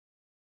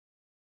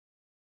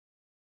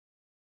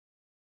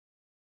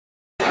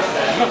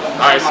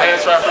Alright,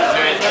 SANDTRAP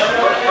presents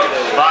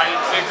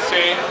Volume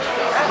 16.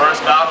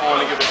 First off, I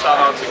want to give a shout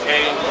out to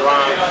Kane,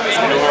 Ron,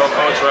 New World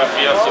Culture at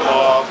Fiesta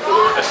Mall.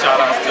 A shout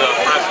out to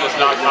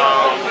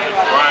Freshness.com,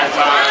 Brian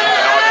Time,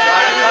 and all the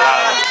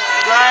guys.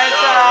 Brian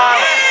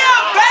Time!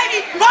 Yeah,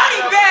 baby!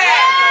 Body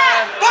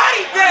bag!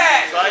 Body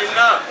bag! Tighten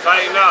up,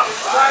 tighten up.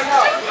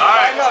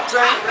 Alright.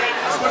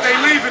 That's what they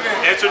leaving in.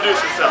 Introduce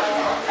yourself.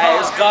 Hey,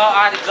 it's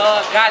Godi,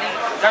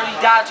 Dirty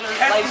Dodgers,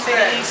 Lake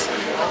Cities.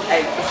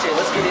 Hey, shit,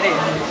 let's get it in.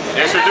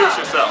 Introduce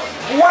yourself.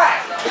 Why?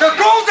 The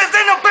goons is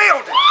in the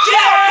building!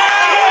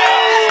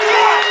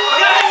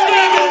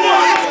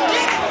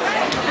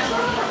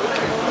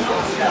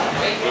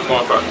 Who's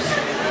going first?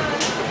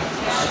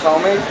 It's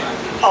on me?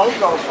 Oh, he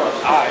goes first.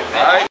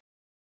 Alright.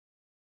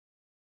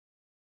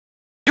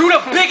 You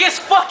the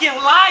biggest fucking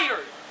liar!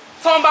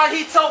 Talking about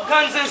he sold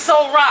guns and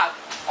sold rock.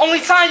 Only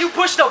time you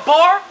pushed the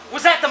bar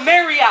was at the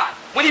Marriott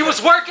when he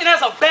was working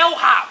as a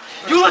bellhop.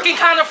 You looking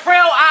kind of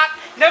frail,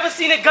 never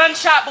seen a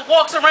gunshot but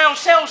walks around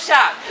shell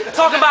shot.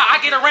 Talking about I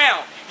get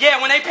around. Yeah,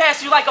 when they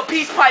pass you like a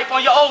peace pipe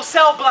on your old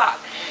cell block.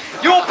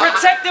 You a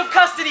protective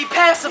custody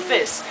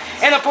pacifist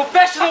and a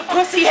professional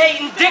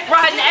pussy-hating,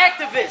 dick-riding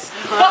activist.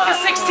 Fuck a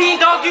 16,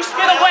 dog, you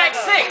spit a whack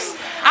 6.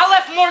 I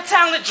left more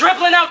talent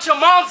dribbling out your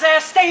mom's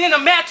ass, staining a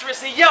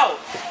mattress, and yo,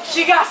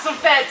 she got some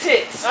fat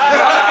tits. I'm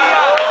gonna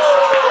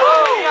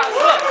be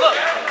honest. Look,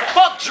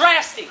 fuck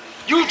drastic,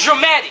 you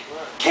dramatic.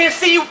 Can't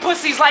see you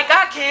pussies like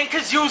I can,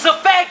 cause you's a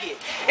faggot.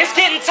 It's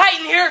getting tight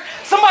in here.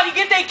 Somebody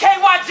get that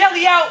KY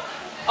jelly out.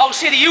 Oh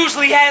shit, he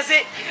usually has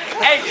it.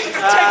 Hey,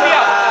 check me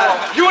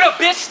out. You the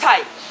bitch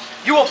type.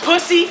 You a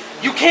pussy,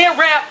 you can't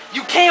rap,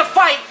 you can't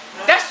fight.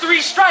 That's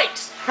 3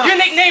 strikes. Your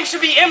nickname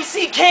should be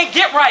MC Can't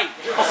Get Right.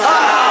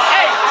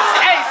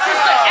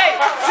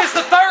 Since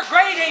the 3rd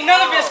grade, ain't none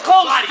of his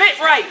clothes fit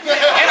right.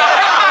 And I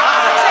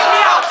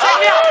heard,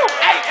 check me out.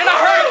 Hey, and I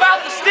heard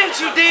about the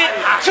stint you did.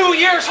 2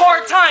 years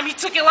hard time, he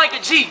took it like a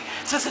G.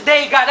 Since the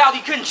day he got out,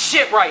 he couldn't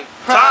shit right.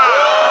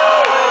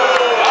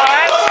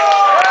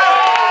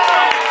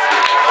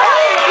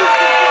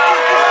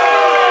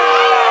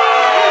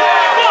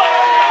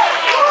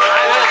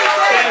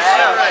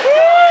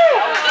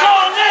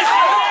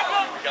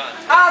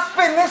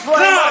 This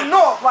lane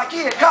north like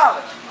he in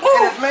college,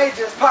 and his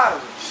major is pottery.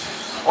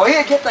 Or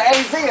he'll get the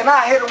AZ and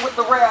I hit him with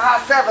the rare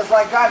high 7s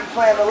like Godi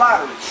playing the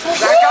lottery.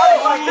 That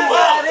Godi like this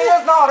how it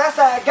is? No, that's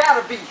how it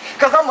gotta be.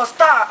 Cause I'm a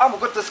star, I'm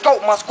with the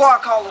scope, my squad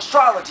call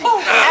astrology.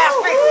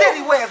 Aspect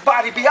City where his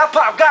body be. I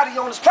pop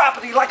Godi on his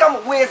property like I'm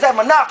a whiz at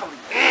Monopoly.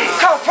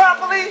 Come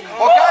properly,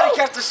 or Godi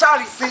catch the shot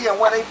he see, and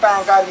where they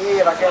found Godi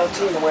head, I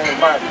guarantee you where his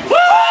body be.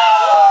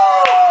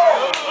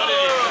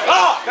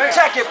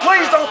 Check it,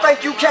 please don't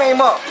think you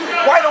came up.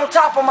 Right on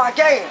top of my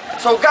game.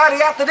 So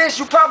Godi, after this,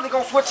 you probably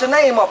gonna switch your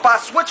name up. I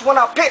switch when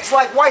I pitch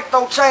like White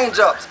throw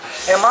change-ups.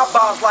 And my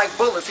balls like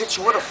bullets hit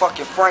you with a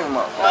fucking frame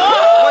up.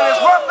 When it's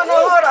rough in the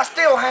hood, I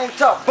still hang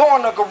tough.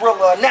 Born a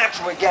gorilla, a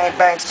natural at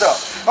gangbang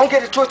stuff. Don't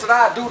get it twisted,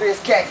 I do this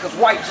cat, cause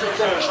White shoots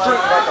in the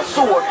street like a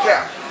sewer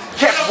cap.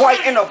 Kept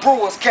White in a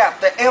brewer's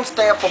cap. The M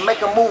stand for make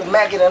a move,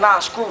 maggot, and I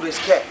screw this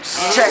cat.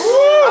 Check,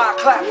 I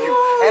clap you,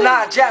 and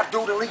I jab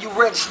dude and leave you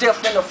red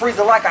stiff in the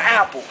freezer like an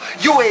apple.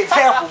 You an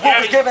example, we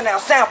was giving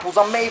out samples.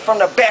 I'm made from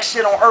the best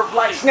shit on earth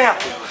like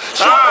Snapple.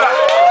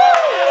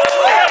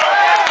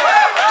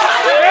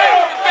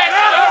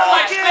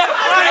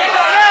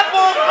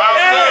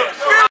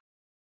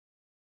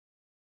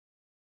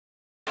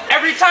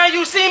 Every time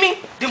you see me,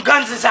 them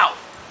guns is out.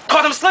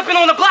 Caught him slipping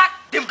on the block,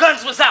 them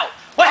guns was out.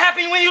 What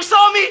happened when you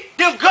saw me?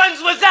 Them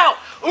guns was out.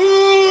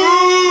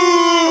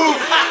 Ooh!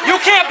 You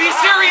can't be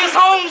serious,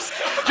 Holmes.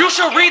 You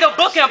should read a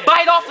book and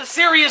bite off of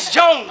Sirius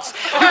Jones.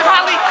 You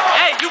probably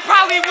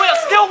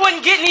still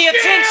wouldn't get any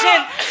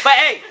attention, but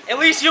hey, at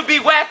least you'll be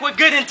whack with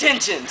good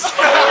intentions.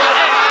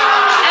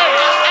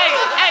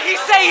 He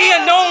say he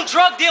a known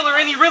drug dealer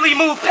and he really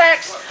moved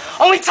packs.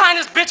 Only time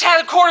this bitch had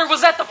a quarter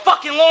was at the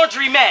fucking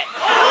laundromat.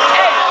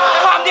 Hey,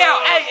 calm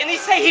down. Hey, and he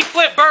say he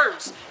flipped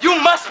birds. You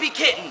must be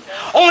kidding.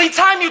 Only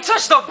time you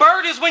touched a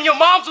bird is when your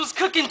mom's was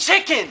cooking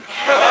chicken.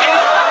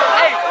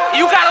 Hey,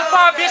 you got a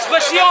fine bitch,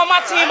 but she on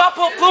my team. I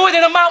put fluid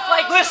in her mouth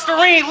like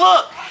Listerine.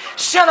 Look,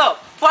 shut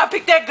up. Before I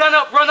pick that gun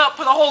up, run up,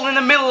 put a hole in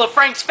the middle of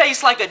Frank's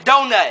face like a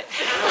donut.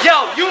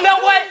 Yo, you know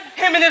what?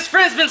 Him and his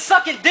friends been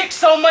sucking dick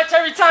so much,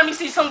 every time he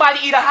see somebody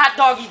eat a hot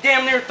dog, he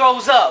damn near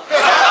throws up.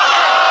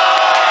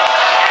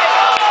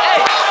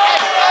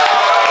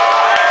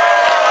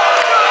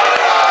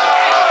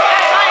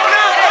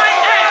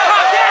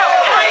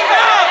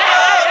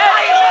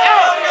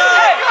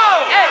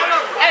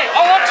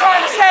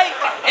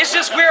 It's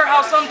just weird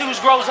how some dudes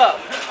grows up.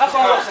 That's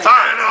all I'm saying.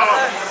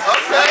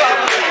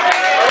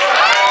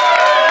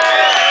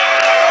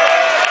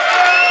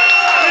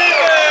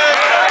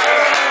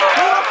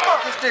 Who the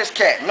fuck is this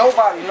cat?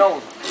 Nobody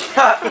knows him.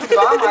 So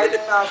I might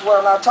as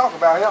well not talk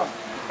about him.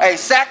 Hey,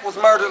 Sack was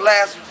murdered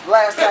last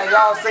time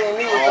y'all seen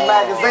me with the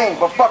magazine,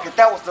 but fuck it,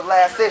 that was the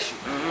last issue.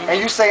 And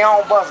you say I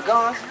don't bust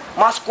guns?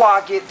 My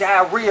squad get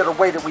diarrhea the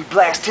way that we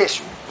blast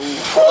tissue.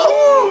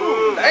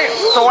 Ooh.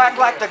 So act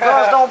like the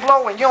guns don't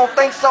blow and you don't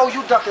think so.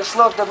 You ducking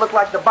slugs that look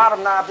like the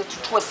bottom knob that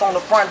you twist on the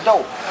front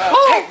door.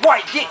 Hey,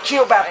 White, get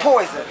killed by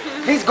poison.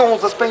 These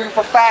goons will spin you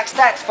for 5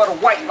 stacks for the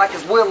white like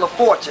it's Wheel of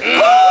Fortune.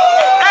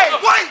 Hey,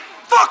 White!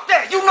 Fuck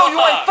that! You know you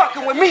ain't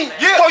fucking with me.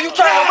 So you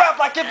trying to rap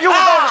like if you was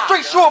on the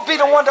streets, you'll be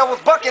the one that was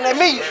bucking at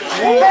me.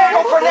 They ain't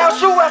gonna pronounce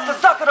you as the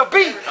sucker to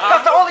be.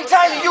 Cause the only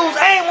time you use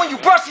aim when you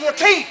brushing your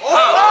teeth.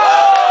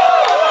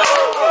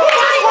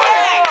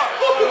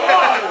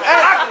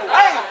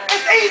 Hey,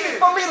 it's easy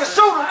for me to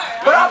shoot him,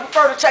 but I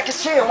prefer to check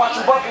his chin, watch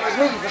him bucking his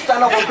knees, and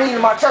stand over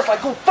beating my chest like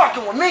who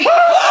fucking with me.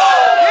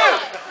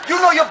 You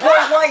know your boy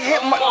White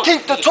hit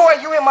keep the toy,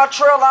 you in my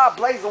trail, I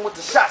blazing with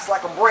the shots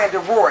like I'm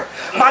Brandon Roy.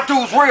 My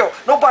dude's real,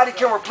 nobody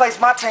can replace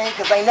my team,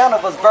 cause ain't none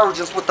of us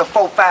virgins with the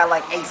 4-5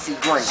 like AC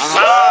Green.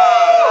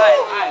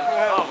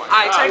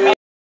 Alright, check me.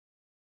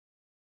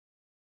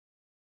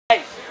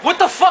 Hey, what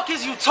the fuck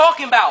is you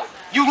talking about?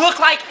 You look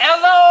like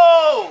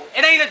L.O.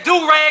 It ain't a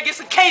do-rag, it's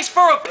a case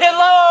for a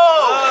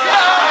pillow.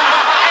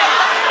 Hey,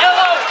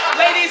 L.O.,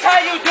 ladies, how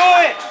you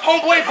doing?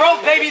 Homeboy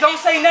broke, baby, don't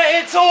say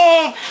nothing to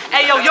him.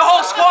 Hey, yo, your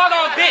whole squad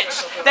on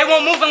bitch. They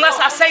won't move unless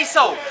I say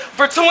so.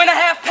 For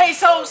 2.5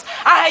 pesos,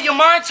 I had your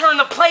mind turn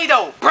to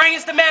Play-Doh.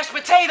 Brains to mashed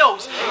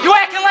potatoes. You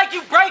acting like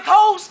you break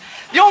hoes?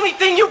 The only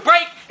thing you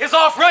break is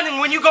off running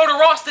when you go to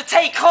Ross to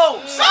take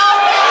clothes.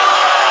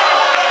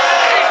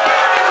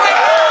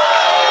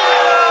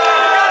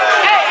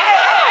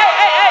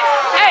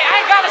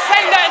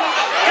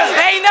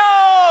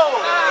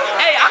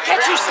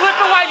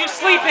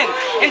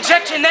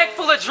 Inject your neck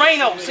full of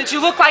Drano. Since you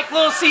look like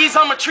Lil C's,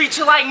 I'ma treat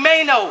you like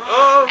Mano.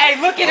 Hey,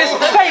 look at his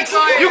face.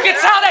 You can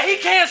tell that he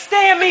can't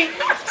stand me.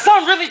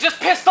 Some really just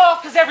pissed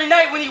off because every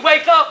night when he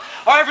wake up,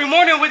 or every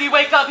morning when he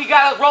wake up, he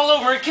gotta roll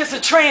over and kiss a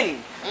tranny.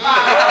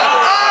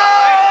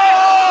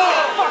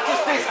 Fuck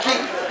is this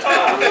kid?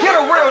 Get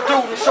a real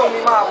dude and show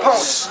me my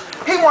opponent.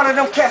 He one of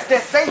them cats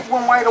that safe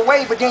one right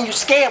away, but then you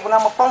scared when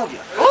I'm up on you.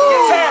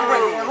 You're tired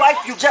ready. In life,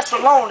 you just a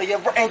loner.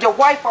 And your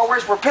wife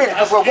always repented,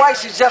 because with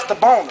wife, she's just a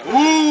boner.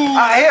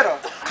 I hit her.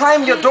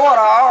 Claim your daughter,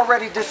 I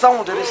already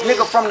disowned her. This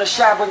nigga from the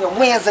shy bringing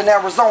wins in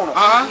Arizona.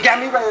 Got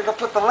me ready to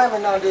put the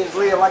lemon under his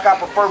lid like I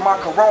prefer my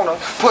Corona.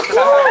 Put the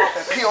car up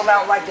and peel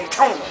out like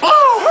Daytona.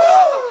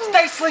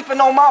 Stay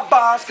sleeping on my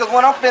bars, because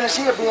when I'm finished,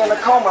 he'll be in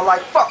a coma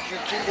like, fuck you,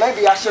 Keith.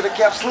 Maybe I should have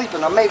kept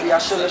sleeping, or maybe I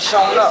shouldn't have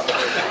shown up.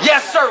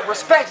 Yes, sir,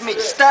 respect me.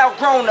 Style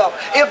grown up.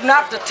 If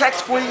not, the tech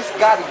squeeze,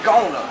 got it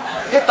gonna.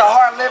 Hit the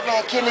heart, liver,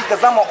 and kidney,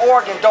 cause I'm an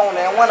organ donor.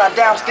 And when I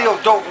die, I'm still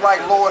dope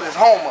like Lord is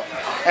Homer.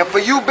 And for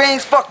you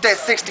beans, fuck that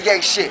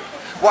 68 shit.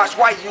 Watch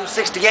White use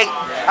 68.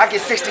 I get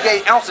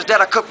 68 ounces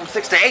that I cook from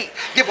 6 to 8.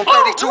 Give him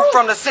 32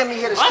 from the semi,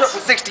 hit a strip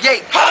with 68.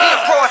 He a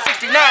pro at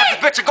 69, the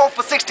bitch will go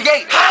for 68.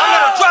 I'm in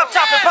a drop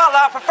top and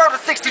Impala, I prefer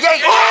the 68. See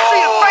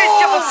his face,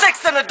 give him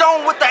 6 in the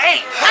dome with the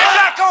 8.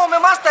 Back home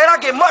in my state, I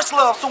get much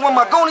love. So when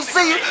my goonies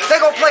see you, they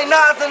gon' play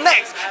Nas and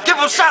X.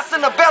 Give them shots in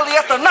the belly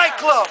at the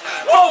nightclub.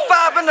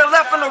 4-5 in the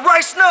left and the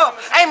right snub.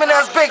 Aiming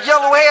at his big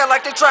yellow hair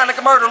like they trying to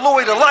murder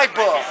Louis the light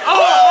bulb.